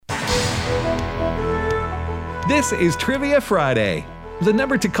This is Trivia Friday. The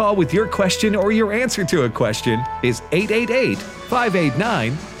number to call with your question or your answer to a question is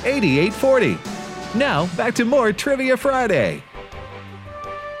 888-589-8840. Now, back to more Trivia Friday.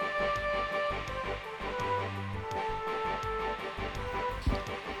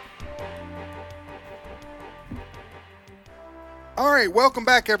 All right, welcome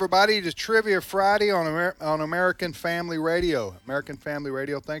back, everybody, to Trivia Friday on American Family Radio. American Family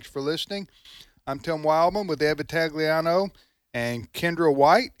Radio, thanks for listening. I'm Tim Wildman with Ed Vitagliano and Kendra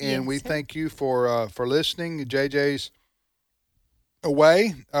White, and we thank you for listening. JJ's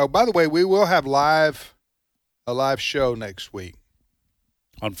away. Oh, by the way, we will have a live show next week.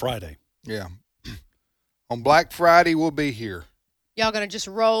 On Friday. Yeah. On Black Friday, we'll be here. Y'all gonna just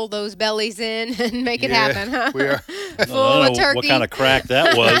roll those bellies in and make it happen, huh? We are. Full of turkey. What kind of crack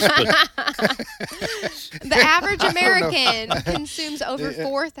that was. But The average American consumes over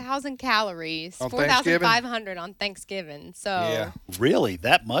 4,000 calories, On 4,500 on Thanksgiving. So Yeah. really,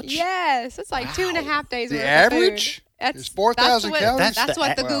 that much? yes, it's like 2.5 days. The worth average of food. is 4,000 calories? That's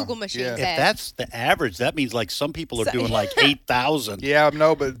what the Wow. Google machine Yeah. If said. that's the average, that means like some people are doing like 8,000. Yeah,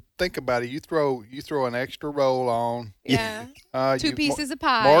 no, but think about it. You throw an extra roll on. yeah, two pieces of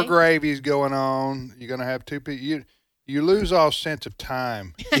pie. More gravy's going on. You're gonna have two pieces. You lose all sense of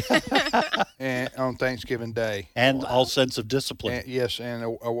time and on Thanksgiving Day. And all sense of discipline. And, yes,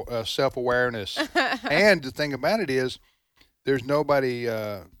 and a self-awareness. And the thing about it is, there's nobody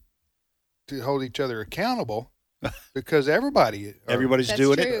to hold each other accountable because everybody's That's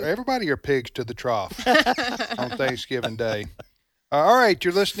doing true. it. Everybody are pigs to the trough on Thanksgiving Day. All right,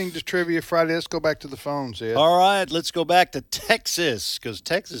 you're listening to Trivia Friday. Let's go back to the phones, Ed. All right, let's go back to Texas because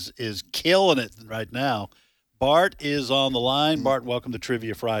Texas is killing it right now. Bart is on the line. Bart, welcome to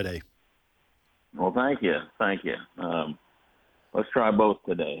Trivia Friday. Well, thank you. Let's try both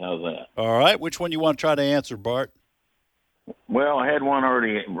today. How's that? All right, which one you want to try to answer, Bart? Well, I had one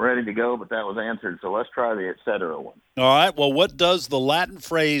already ready to go, but that was answered. So let's try the et cetera one. All right, well, what does the Latin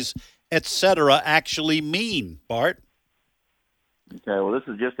phrase et cetera actually mean, Bart? Okay, well, this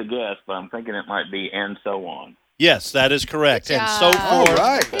is just a guess, but I'm thinking it might be and so on. Yes, that is correct. Good And so job. forth, All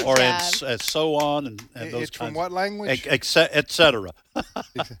right. Good or job. and so on, and those It's from kinds. what language? Et cetera. But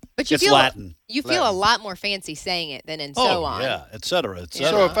you It's feel Latin. You feel a Latin. lot more fancy saying it than in Oh, so on. yeah, et cetera, et Yeah.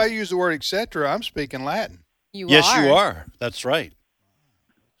 cetera. So if I use the word etc., I'm speaking Latin. Yes, you are. That's right.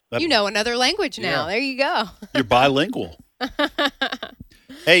 You know another language now. Yeah. There you go. You're bilingual.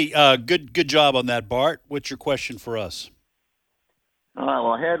 Hey, good job on that, Bart. What's your question for us? All right,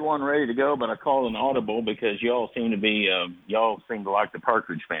 well, I had one ready to go, but I called an audible because y'all seem to like the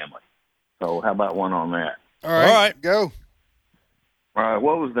Partridge Family. So how about one on that? All right. Go. All right,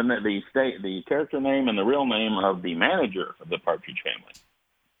 what was the character name and the real name of the manager of the Partridge Family?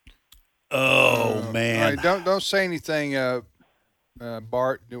 Oh, All man. right, don't say anything,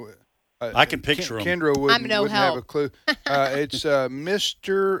 Bart. I can picture him. Kendra wouldn't, I'm no wouldn't have a help. clue. It's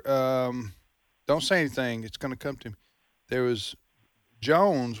Mr. Don't say anything. It's going to come to me. There was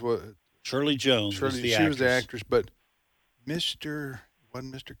Jones. Shirley Jones was Shirley, the she actress. was the actress, but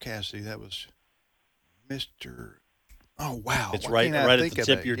wasn't Mr. Cassidy. That was Mr. Oh wow! It's Why right can't I at think the of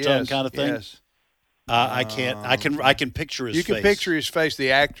tip that? of your tongue Yes, kind of thing? Yes. I can't. I can picture his You face. can picture his face,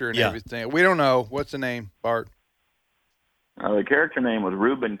 the actor, and Yeah. everything. We don't know what's the name, Bart. The character name was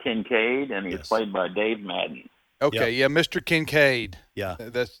Reuben Kincaid, and he was Yes. played by Dave Madden. Okay, yeah, Mr. Kincaid. Yeah.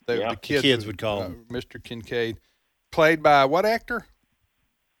 That's Yeah. the kids, kids would call him. Mr. Kincaid. Played by what actor?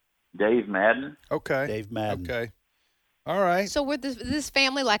 Dave Madden. Okay. Dave Madden. Okay. All right. So were this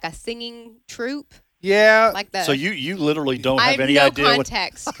family like a singing troupe? Yeah. Like the So you literally don't I have have any no idea what.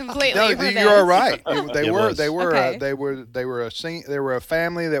 context completely. No, for you this. are right. They It were. was. They were. Okay. They were a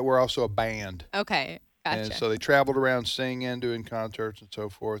family that were also a band, Okay, gotcha. and so they traveled around singing, doing concerts, and so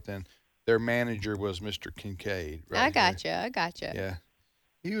forth. And their manager was Mr. Kincaid. Right I here. gotcha. Yeah,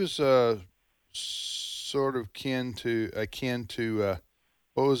 he was sort of akin to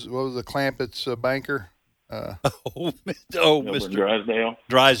what was the Clampett's banker? Oh, Over Mr. Drysdale.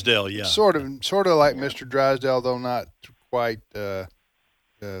 Drysdale. Yeah. Sort of like Mr. Drysdale, though not quite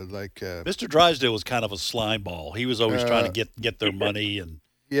like. Mr. Drysdale was kind of a slime ball. He was always trying to get their money and.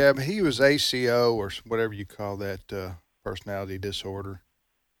 Yeah, but he was ACO or whatever you call that personality disorder.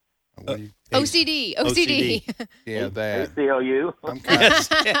 What do you- OCD. yeah, that. ACLU. I'm kind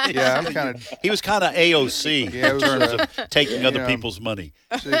of. Yeah, I'm kind of. He was kind of AOC Yeah, it in was, terms of taking other know, people's money.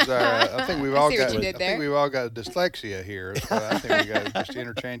 I think we've all see what got. you did I there. think we've all got dyslexia here. So I think we got just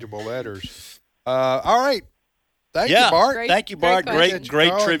interchangeable letters. All right. Thank you, Bart. Great- Thank you, great Bart. question. Great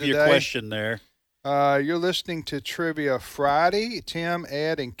Calling trivia today. question there. You're listening to Trivia Friday. Tim,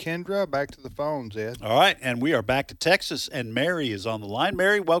 Ed, and Kendra. Back to the phones, Ed. All right, and we are back to Texas, and Mary is on the line.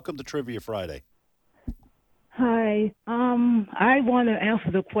 Mary, welcome to Trivia Friday. Hi. I want to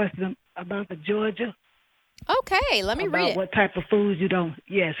answer the question about the Georgia. Okay, let me read About it. what type of foods you don't.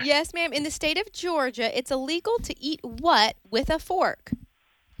 Yes. Yes, ma'am. In the state of Georgia, it's illegal to eat what with a fork?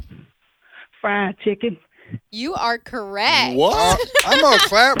 Fried chicken. You are correct. I'm gonna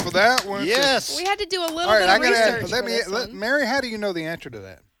clap for that one. Yes. We had to do a little All right, bit I of gotta research. let for me. this one. Mary, how do you know the answer to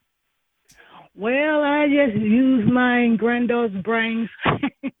that? Well, I just use my granddaughter's brains.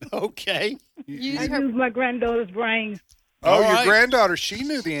 Okay. Use I her- use my granddaughter's brains. Oh, All your right. granddaughter, she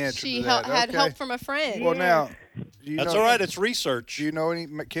knew the answer she to that. had Okay. help from a friend. Well, now, do you That's know, all right. It's research. Do you know any,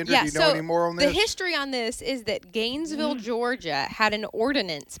 Kendra? Yeah, do you know so any more on the this? history on this is that Gainesville, Georgia had an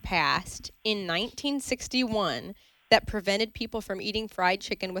ordinance passed in 1961 that prevented people from eating fried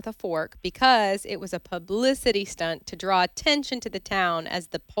chicken with a fork because it was a publicity stunt to draw attention to the town as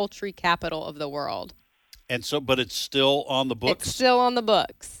the poultry capital of the world. And so, but it's still on the books. It's still on the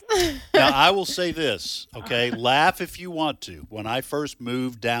books. Now, I will say this, okay? Laugh if you want to. When I first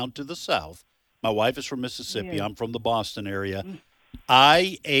moved down to the South, my wife is from Mississippi. Yeah. I'm from the Boston area.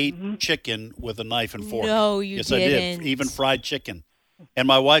 I ate chicken with a knife and fork. No, you yes, didn't. I did. Even fried chicken. And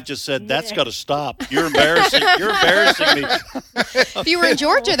my wife just said, "That's got to stop. You're embarrassing. You're embarrassing me." If you were in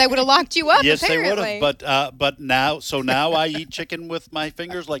Georgia, they would have locked you up. Yes, apparently. they would have. But now I eat chicken with my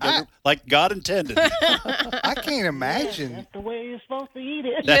fingers like God intended. I can't imagine. That's the way you're supposed to eat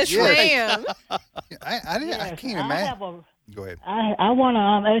it. That's yes, right. ma'am. I Yes, can't I imagine. have a- Go ahead. I want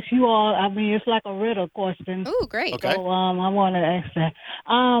to ask you all. I mean, it's like a riddle question. Ooh, great. Okay. So I want to ask that.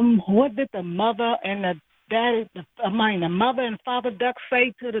 What did the mother and the daddy, the mother and father duck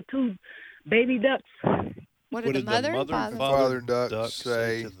say to the two baby ducks? What did the mother and father? Father duck duck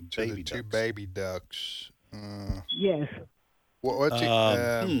say say to the two baby ducks. Yes. What's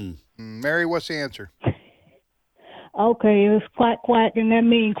it? Mary, what's the answer? Okay, it was quack quack, and that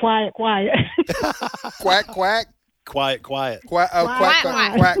means quiet quiet. Quack quack. Quiet. Quack, Quack, quack,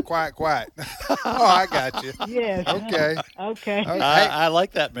 quack. quack, quack, quack. Oh, I got you. Yes. Okay. Okay. Okay. I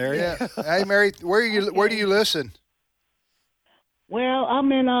like that, Mary. Yeah. Hey, Mary, where do you listen? Well,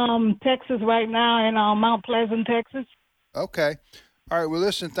 I'm in Texas right now, in Mount Pleasant, Texas. Okay. All right. Well,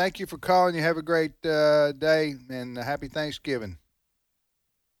 listen. Thank you for calling. You have a great day and happy Thanksgiving.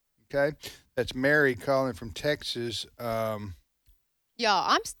 Okay. That's Mary calling from Texas.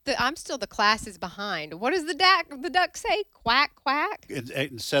 Y'all, I'm still the classes behind. What does the duck say? Quack, quack?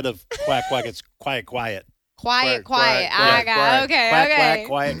 Instead of quack, it's quiet. Quiet, Quack, quiet. quack, I got quack. okay, Quack, okay.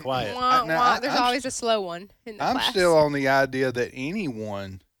 quack, quiet. Wah, Now, wah. There's I'm always a slow one in the I'm class. still on the idea that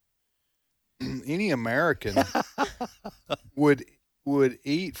anyone, any American, would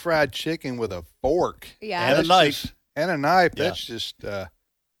eat fried chicken with a fork Yeah. And a That's knife. just- and a knife. Yeah. That's just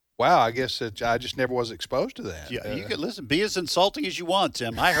wow. I guess I just never was exposed to that. Yeah, you could listen. Be as insulting as you want,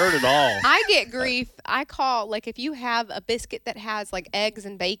 Tim. I heard it all. I get grief. I call, like, if you have a biscuit that has, like, eggs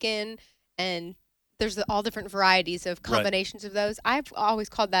and bacon and there's all different varieties of combinations of those, I've always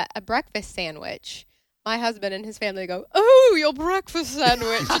called that a breakfast sandwich. My husband and his family go, "Oh, your breakfast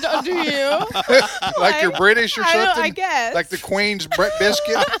sandwich, do you?" Like you're British or I don't- something. I guess. Like the Queen's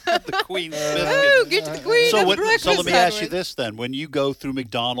biscuit. The Queen's biscuit. Oh, get to the queen of breakfast So let me ask you sandwich. this then: when you go through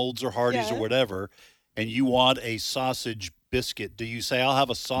McDonald's or Hardee's Yeah. or whatever, and you want a sausage biscuit, do you say I'll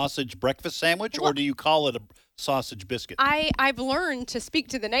have a sausage breakfast sandwich, or do you call it a sausage biscuit? I've learned to speak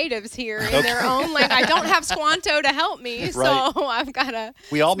to the natives here in their own language. I don't have Squanto to help me, Right. so I've got to.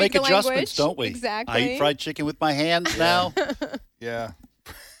 We all speak make the adjustments, language. don't we? Exactly. I eat fried chicken with my hands now. Yeah.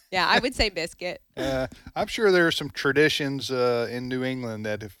 Yeah, I would say biscuit. I'm sure there are some traditions in New England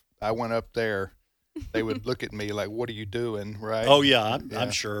that if I went up there, they would look at me like, "What are you doing?" Right? Oh yeah, Yeah.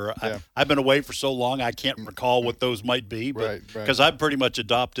 I'm sure. Yeah. I've been away for so long, I can't recall what those might be. But Right, right. because I've pretty much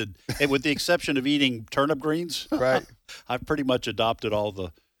adopted, and with the exception of eating turnip greens, Right. I've pretty much adopted all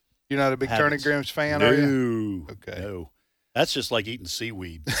the. You're not a big turnip Habits. greens fan, are you? No. Okay. No. That's just like eating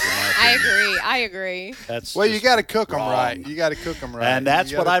seaweed. in my I opinion. agree. That's Well, you just got to cook them wrong. right. You got to cook them right. And that's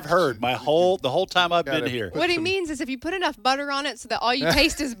You what gotta- I've heard the whole time I've been Gotta here. put What he some- means is if you put enough butter on it so that all you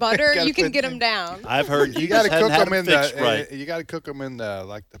taste is butter, Gotta you can put- get them down. I've heard you You got just to cook hadn't them had in fixed the. right. You got to cook them in the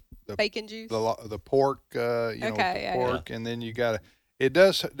like the Bacon juice. the pork. Okay, the yeah, pork, and then you got to. It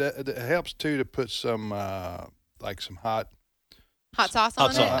does. It helps too to put some like some hot. Hot sauce Hot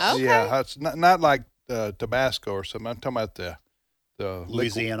on sauce. it. Okay. Yeah, not like Tabasco or something. I'm talking about the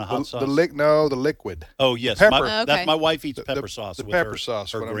Louisiana hot sauce? The liquid. Oh yes, Pepper. My, Okay. my wife eats The- pepper the- sauce the with pepper her,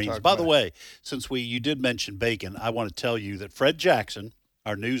 sauce, her what I'm greens. talking By the about. way, since you did mention bacon, I want to tell you that Fred Jackson,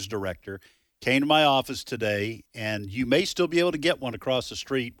 our news director, came to my office today, and you may still be able to get one across the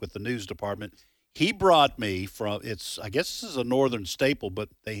street with the news department. He brought me from, I guess this is a northern staple, but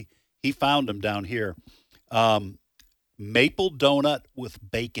he found them down here. Maple donut with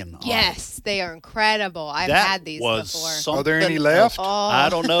bacon on it. Yes, they are incredible. I've That had these was before. something Are there any left? else. Oh. I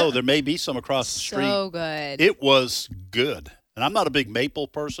don't know. There may be some across the street. So good. It was good. And I'm not a big maple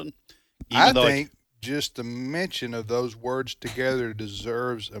person. I think just the mention of those words together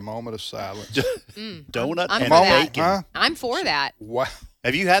deserves a moment of silence. Donut I'm and for that. bacon. Huh? I'm for that. Wow.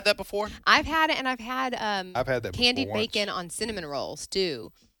 Have you had that before? I've had it, and I've had that candied before once. bacon on cinnamon rolls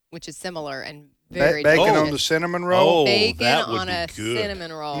too, which is similar and very Bacon delicious. on the cinnamon roll? Oh, Bacon that would on be a good.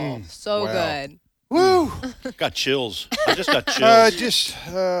 cinnamon roll. Mm, So wow. good. Woo! Got chills. I just got chills. Just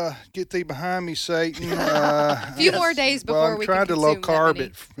get thee behind me, Satan. A few more days before well, I'm we trying can to low consume that carb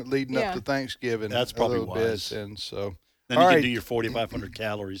many. it leading Yeah. up to Thanksgiving. That's a probably little wise. bit, and so Then all you right. can do your 4,500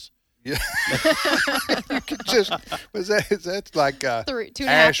 calories. Yeah. You could just that's like 2.5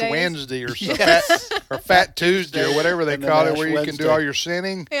 Ash days. Wednesday or something, Yes. or Fat Tuesday or whatever they And then call it, Ash where you can Wednesday. do all your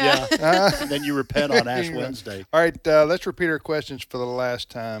sinning. Yeah. And then you repent on Ash Wednesday. All right, let's repeat our questions for the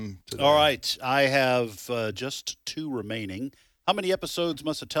last time today. All right. I have just 2 remaining. How many episodes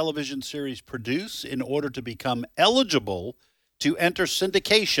must a television series produce in order to become eligible to enter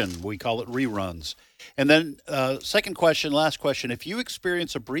syndication? We call it reruns. And then second question, last question. If you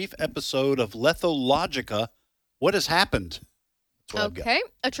experience a brief episode of Lethologica, what has happened? That's what I've got. Okay.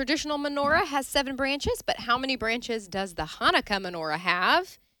 A traditional menorah has 7 branches, but how many branches does the Hanukkah menorah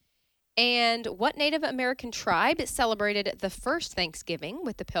have? And what Native American tribe celebrated the first Thanksgiving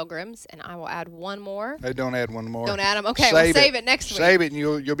with the Pilgrims? And I will add one more. Hey, don't add one more. Don't add them. Okay, we'll save it next week. Save it, and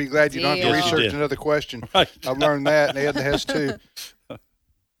you'll be glad you don't have to Deal. Yes, you research did. another question. Right. I've learned that, and Ed has too.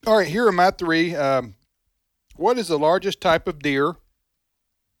 All right, here are my 3. What is the largest type of deer?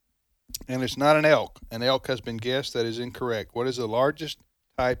 And it's not an elk. An elk has been guessed. That is incorrect. What is the largest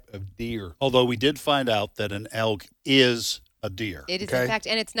type of deer? Although we did find out that an elk is a deer. It is, Okay. in fact,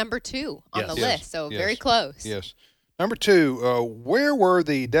 and it's number 2 on Yes. the Yes. list, so Yes. very close. Yes. Number 2, where were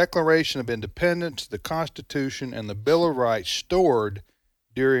the Declaration of Independence, the Constitution, and the Bill of Rights stored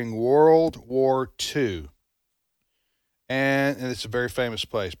during World War II? And it's a very famous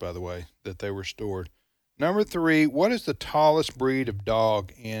place, by the way, that they were stored. Number 3, what is the tallest breed of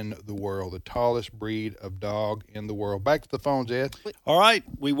dog in the world? The tallest breed of dog in the world. Back to the phones, Ed. All right.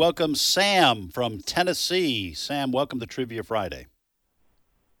 We welcome Sam from Tennessee. Sam, welcome to Trivia Friday.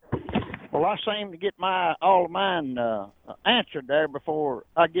 Well, I seem to get all of mine answered there before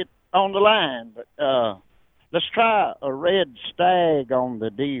I get on the line. But let's try a red stag on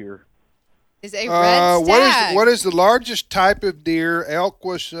the deer. Is a red stag. What is the largest type of deer? Elk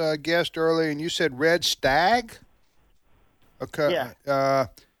was guessed earlier, and you said red stag? Okay. Yeah.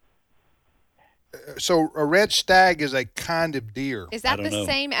 So a red stag is a kind of deer. Is that I the don't know.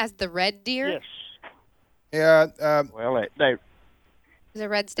 same as the red deer? Yes. Yeah, Well, they Is a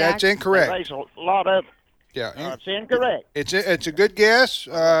red stag? that's incorrect. there's a lot of. Yeah, It's incorrect. it's a good guess.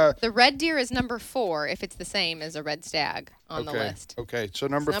 The red deer is number 4 if it's the same as a red stag on the list. Okay, so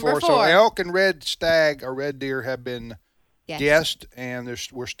number Number 4. So 4. elk and red stag or red deer have been Yes. guessed, and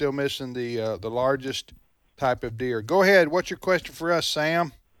we're still missing the largest type of deer. Go ahead. What's your question for us,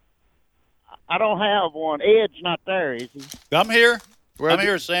 Sam? I don't have one. Ed's not there, is he? I'm here. Well, I'm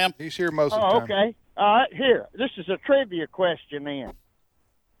here, Sam. He's here most of the Oh, time. okay. All right, here. This is a trivia question then.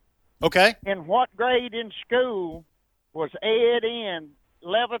 Okay. In what grade in school was Ed in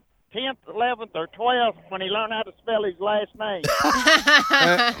 11th, 10th, 11th, or 12th when he learned how to spell his last name?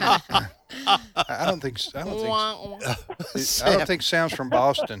 I don't think. Wah, wah. I don't think Sam's from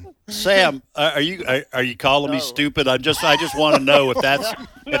Boston. Sam, are you calling me stupid? I just want to know if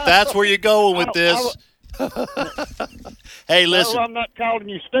that's where you're going with this. Hey, listen. No, I'm not calling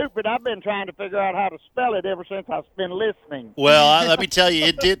you stupid. I've been trying to figure out how to spell it ever since I've been listening. Well, let me tell you,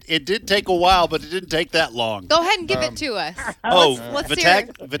 it did take a while, but it didn't take that long. Go ahead and give it to us. Oh, let's hear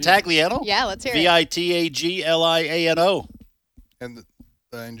it. Vitagliano? Yeah, let's hear it. Vitagliano. And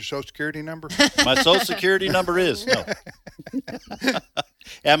and your social security number? My social security number is no.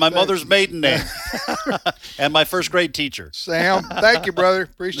 And my mother's maiden name. And my first grade teacher. Sam, thank you, brother.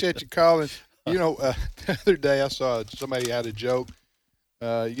 Appreciate you calling. You know, the other day I saw somebody had a joke.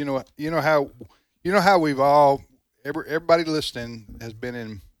 You know how we've all everybody listening has been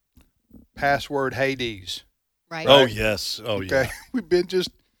in password Hades. Right. Oh yes. Oh Okay, yeah. we've been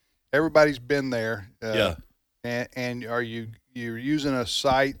everybody's been there. Yeah. And you're using a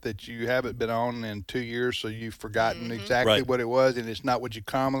site that you haven't been on in 2 years, so you've forgotten exactly Right. what it was, and it's not what you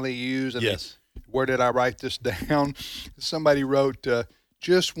commonly use. And Yes. where did I write this down? Somebody wrote,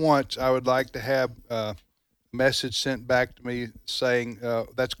 just once, I would like to have a message sent back to me saying,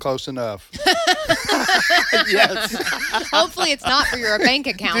 that's close enough. Yes. Hopefully, it's not for your bank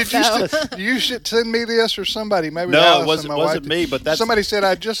account, Did you, though. you should send me this or somebody. Maybe No, it Allison, wasn't- my wasn't wife. me, but that's- somebody said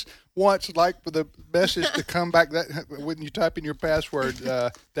I just once like for the message to come back that when you type in your password,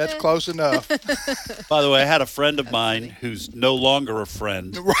 that's close enough. By the way, I had a friend of mine who's no longer a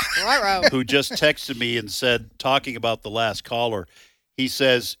friend Ruh-roh. who just texted me and said, talking about the last caller, he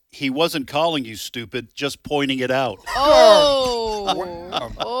says, he wasn't calling you stupid, just pointing it out. Oh,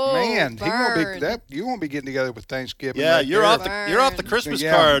 Man, he won't be burn. that. You won't be getting together with Thanksgiving. Yeah, right you're there. off the Christmas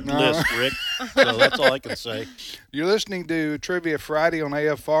Yeah, card no. list, Rick. So that's all I can say. You're listening to Trivia Friday on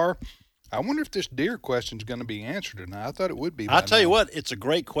AFR. I wonder if this deer question is going to be answered tonight. I thought it would be. I'll by tell you now. what, it's a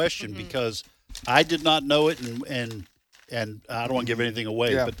great question because I did not know it, and I don't want to give anything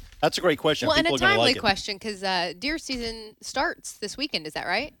away, Yeah. but that's a great question. Well, and People a are going to timely like it. question because deer season starts this weekend. Is that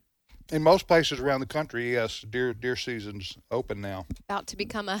right? In most places around the country, yes, deer season's open now. About to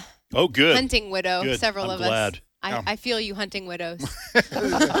become a Oh, good. hunting widow. Good. Several I'm of glad. us. Yeah. I feel you, hunting widows. For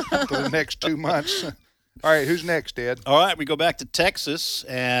the next 2 months. All right, who's next, Ed? All right, we go back to Texas,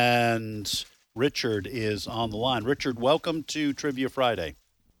 and Richard is on the line. Richard, welcome to Trivia Friday.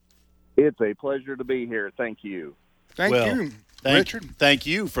 It's a pleasure to be here. Thank you. Thank Well, you, Richard. Thank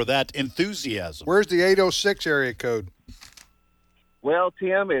you for that enthusiasm. Where's the 806 area code? Well,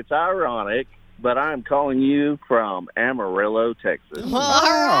 Tim, it's ironic, but I'm calling you from Amarillo, Texas. Well, all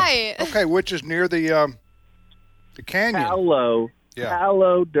right. Okay, which is near the canyon. Palo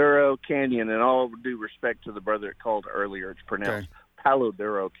Duro Canyon. And all due respect to the brother that called earlier, it's pronounced Palo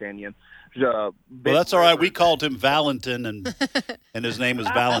Duro Canyon. Well, that's all right. We called him Valentin, and his name was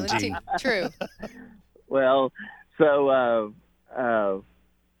Valentine. True. Well, so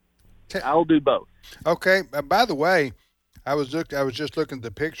I'll do both. Okay. By the way, I was just looking at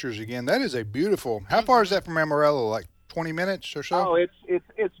the pictures again. That is a beautiful. How far is that from Amarillo? Like 20 minutes or so? Oh,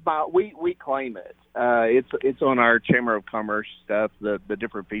 it's about we claim it. It's on our Chamber of Commerce stuff. The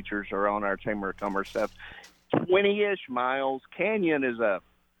different features are on our Chamber of Commerce stuff. 20-ish miles. Canyon is a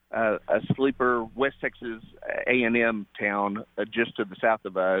sleeper West Texas A&M town just to the south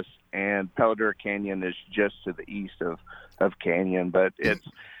of us, and Palo Duro Canyon is just to the east of Canyon, but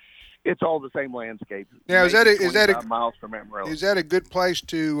it's all the same landscape. Now, is that a miles from Amarillo? Is that a good place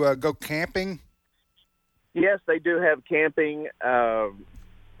to go camping? Yes, they do have camping. Palo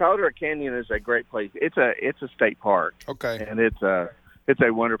Duro Canyon is a great place. It's a state park. Okay. And it's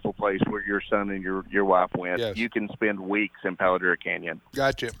a wonderful place where your son and your wife went. Yes. You can spend weeks in Palo Duro Canyon.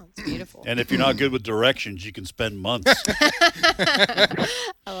 Gotcha. Sounds beautiful. And if you're not good with directions, you can spend months.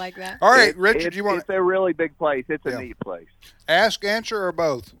 I like that. All right, Richard, you want It's a really big place. It's a Yeah. neat place. ask, answer, or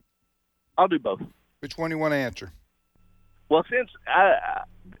both? I'll do both. Which one do you want to answer? Well, since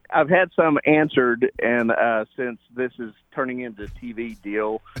I've had some answered, and since this is turning into a TV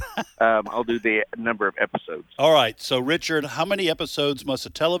deal, I'll do the number of episodes. All right. So, Richard, how many episodes must a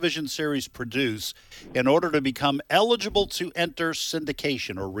television series produce in order to become eligible to enter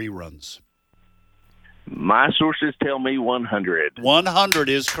syndication or reruns? My sources tell me 100. 100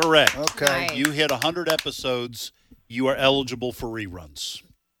 is correct. Okay. Nice. You hit 100 episodes, you are eligible for reruns.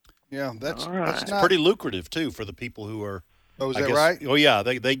 Yeah, that's All right. that's It's not. pretty lucrative, too, for the people who are. Oh, is I that guess- right? Oh, yeah.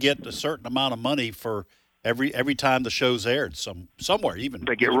 They get a certain amount of money for every time the show's aired, somewhere even.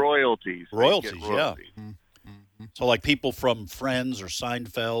 They get royalties. Royalties, yeah. Mm-hmm. So, like people from Friends or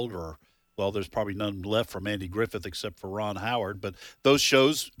Seinfeld or, well, there's probably none left from Andy Griffith except for Ron Howard. But those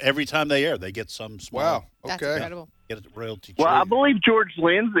shows, every time they air, they get some small Wow. That's Okay. incredible. get a royalty. Well, I check. believe George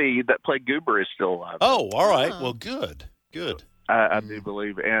Lindsay that played Goober is still alive. Oh, all right. Oh. Well, good. I do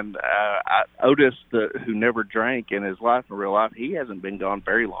believe. And Otis, who never drank in his life, in real life, he hasn't been gone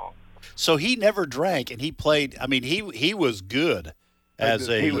very long. So he never drank, and he played. I mean, he was good as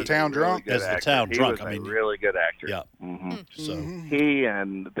He a was town drunk? good As the actor. town drunk, He I was mean, a really good actor. yeah. hmm So He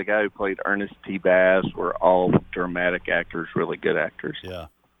and the guy who played Ernest T. Bass were all dramatic actors, really good actors. yeah.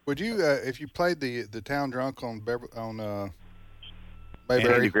 Would you, if you played the town drunk on Andy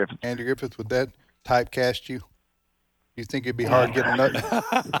Bayberry, Griffith. Andy Griffith, would that typecast you? You think it'd be hard getting another?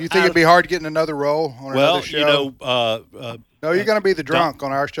 You think it'd be hard getting another role on Well, another show? you know, no, you're going to be the drunk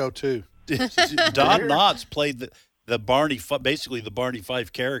on our show too. Don Knotts played the Barney, basically the Barney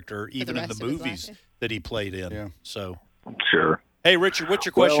Fife character, even in rest the of his movies life. that he played in. Yeah. So, Sure. hey, Richard, what's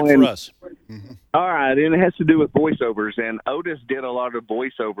your Well, question and- for us? All right, and it has to do with voiceovers. And Otis did a lot of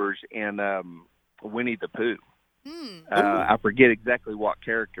voiceovers in Winnie the Pooh. I forget exactly what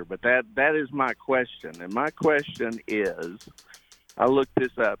character, but that is my question. And my question is, I looked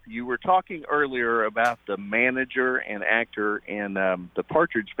this up. You were talking earlier about the manager and actor in the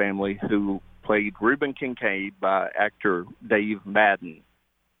Partridge Family who played Reuben Kincaid by actor Dave Madden.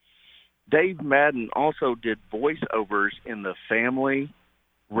 Dave Madden also did voiceovers in the family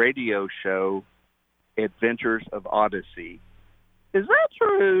radio show Adventures of Odyssey. Is that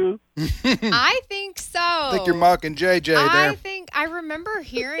true? I think so. I think you're mocking JJ there. I remember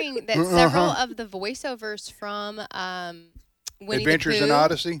hearing that several of the voiceovers from Winnie Adventures the Pooh, in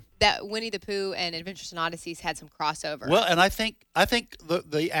Odyssey. that Winnie the Pooh and Adventures in Odysseys had some crossover. Well, and I think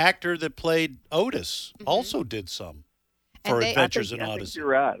the actor that played Otis also did some And for they- Adventures in I think Odyssey. you're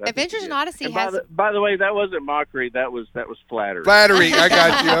right. I think Adventures you in did. Odyssey And has. by the way, that wasn't mockery. That was flattery. Flattery. I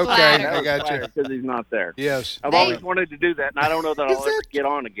got you. Okay, Flattery. I got you. Because he's not there. Yes. I've They- always wanted to do that, and I don't know that I'll ever get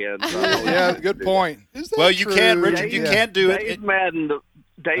on again. So I don't Yeah, want to good do point. Is that Well, you true? can, Richard. You Yeah. can do Dave it. Madden,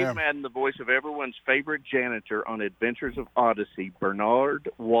 Dave Yeah. Madden, the voice of everyone's favorite janitor on Adventures of Odyssey, Bernard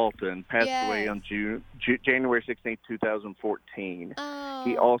Walton, passed away on January 16, 2014. Oh.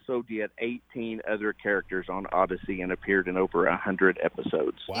 He also did 18 other characters on Odyssey and appeared in over 100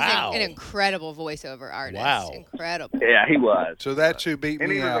 episodes. He's Wow. an incredible voiceover artist. Wow. Incredible. Yeah, he was. So that's who beat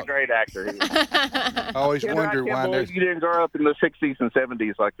And he me was a out. great actor. He was. I always I wondered why. can't believe you didn't grow up in the 60s and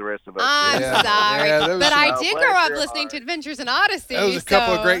 70s like the rest of us. I'm Yeah. sorry. Yeah, that was- but I Oh, did bless grow up your listening heart. to Adventures in Odyssey. That was a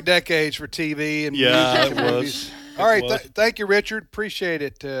couple of so- great decades for TV and Yeah, music it and was. movies. All right, It was. thank you, Richard. Appreciate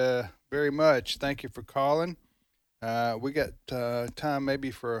it very much. Thank you for calling. We got time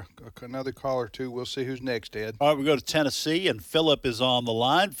maybe for another call or two. We'll see who's next, Ed. All right, we go to Tennessee, and Philip is on the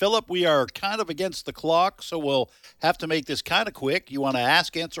line. Philip, we are kind of against the clock, so we'll have to make this kind of quick. You want to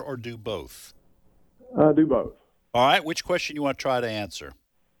ask, answer, or do both? Do both. All right, which question you want to try to answer?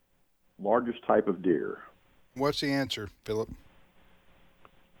 Largest type of deer. What's the answer, Philip?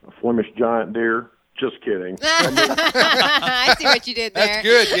 A Flemish giant deer. Just kidding. I see what you did there. That's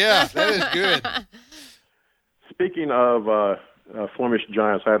good. Yeah, that is good. Speaking of Flemish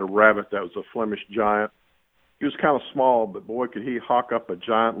giants, I had a rabbit that was a Flemish giant. He was kind of small, but boy, could he hawk up a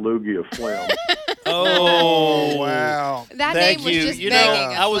giant loogie of phlegm. Oh, wow. That Thank name was you. just You begging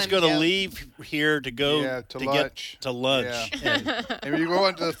know, a I was Slim going to joke. leave here to go to get lunch. to lunch. Yeah. And you're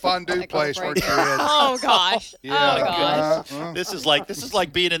going to the fondue Like a place, break. weren't you, Ed? Oh gosh. Yeah. Oh gosh. This is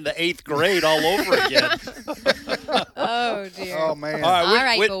like being in the 8th grade all over again. Oh dear. Oh, man. All right, All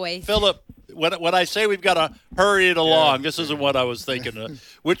right, boys. Philip. When I say we've got to hurry it along, this isn't what I was thinking.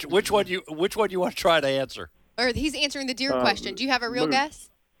 Which one you want to try to answer? Or he's answering the deer question. Do you have a real moose. guess?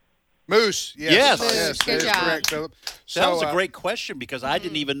 Moose. Yes. Yes. Moose. Yes, Good that is job. correct, Philip. That was So, a great question because I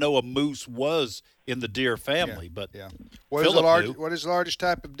didn't even know a moose was in the deer family. But Yeah. What is, Philip knew. what is the largest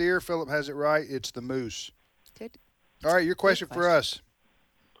type of deer? Philip has it right. It's the moose. Good. All right, your question for us.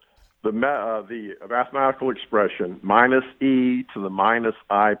 The mathematical expression minus e to the minus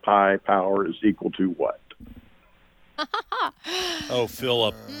I pi power is equal to what? oh,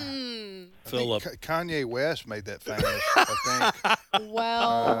 Philip, Hmm. Philip. Kanye West made that famous, I think.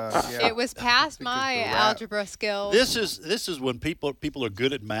 Well, Yeah. it was past think my it's the rap. algebra skills. This is when people are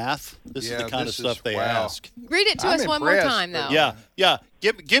good at math. This is Yeah, the kind of this stuff is- they wow. ask. Read it to I'm us one more impressed, time, though. but- Yeah.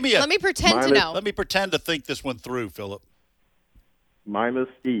 Give me a. Let me pretend to Minus- know. Let me pretend to think this one through, Philip. Minus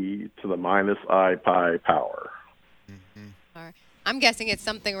e to the minus I pi power. All right. I'm guessing it's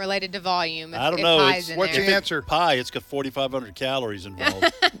something related to volume. I don't if know. pie's It's, in What's there. the if answer? it's pie, it's got 4,500 calories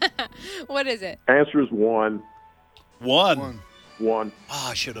involved. What is it? Answer is one. One. One. Oh,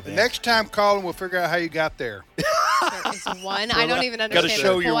 I should have asked. Next time calling, we'll figure out how you got there. It's one. I don't even Gotta understand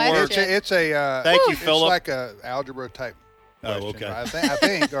show the your question. work. It's a Thank you, it's Philip. like a algebra type Oh, question, okay. I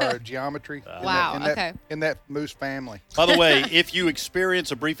think, or geometry. Wow, in that, okay. In that moose family. By the way, if you experience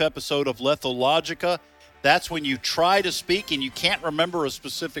a brief episode of Lethologica, that's when you try to speak and you can't remember a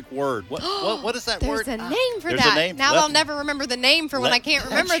specific word. What is that There's word? a name for There's that. a name. Now I'll never remember the name for when I can't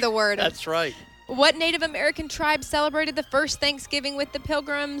remember the word. That's right. What Native American tribe celebrated the first Thanksgiving with the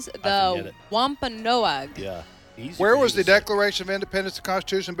Pilgrims? forget The it. Wampanoag. Yeah. Easy Where for was you the to say. Declaration of Independence, the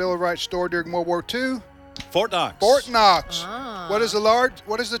Constitution, Bill of Rights stored during World War II? Fort Knox. Fort Knox. Ah. What is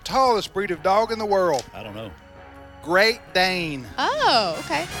the tallest breed of dog in the world? I don't know. Great Dane. Oh,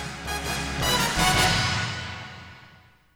 okay.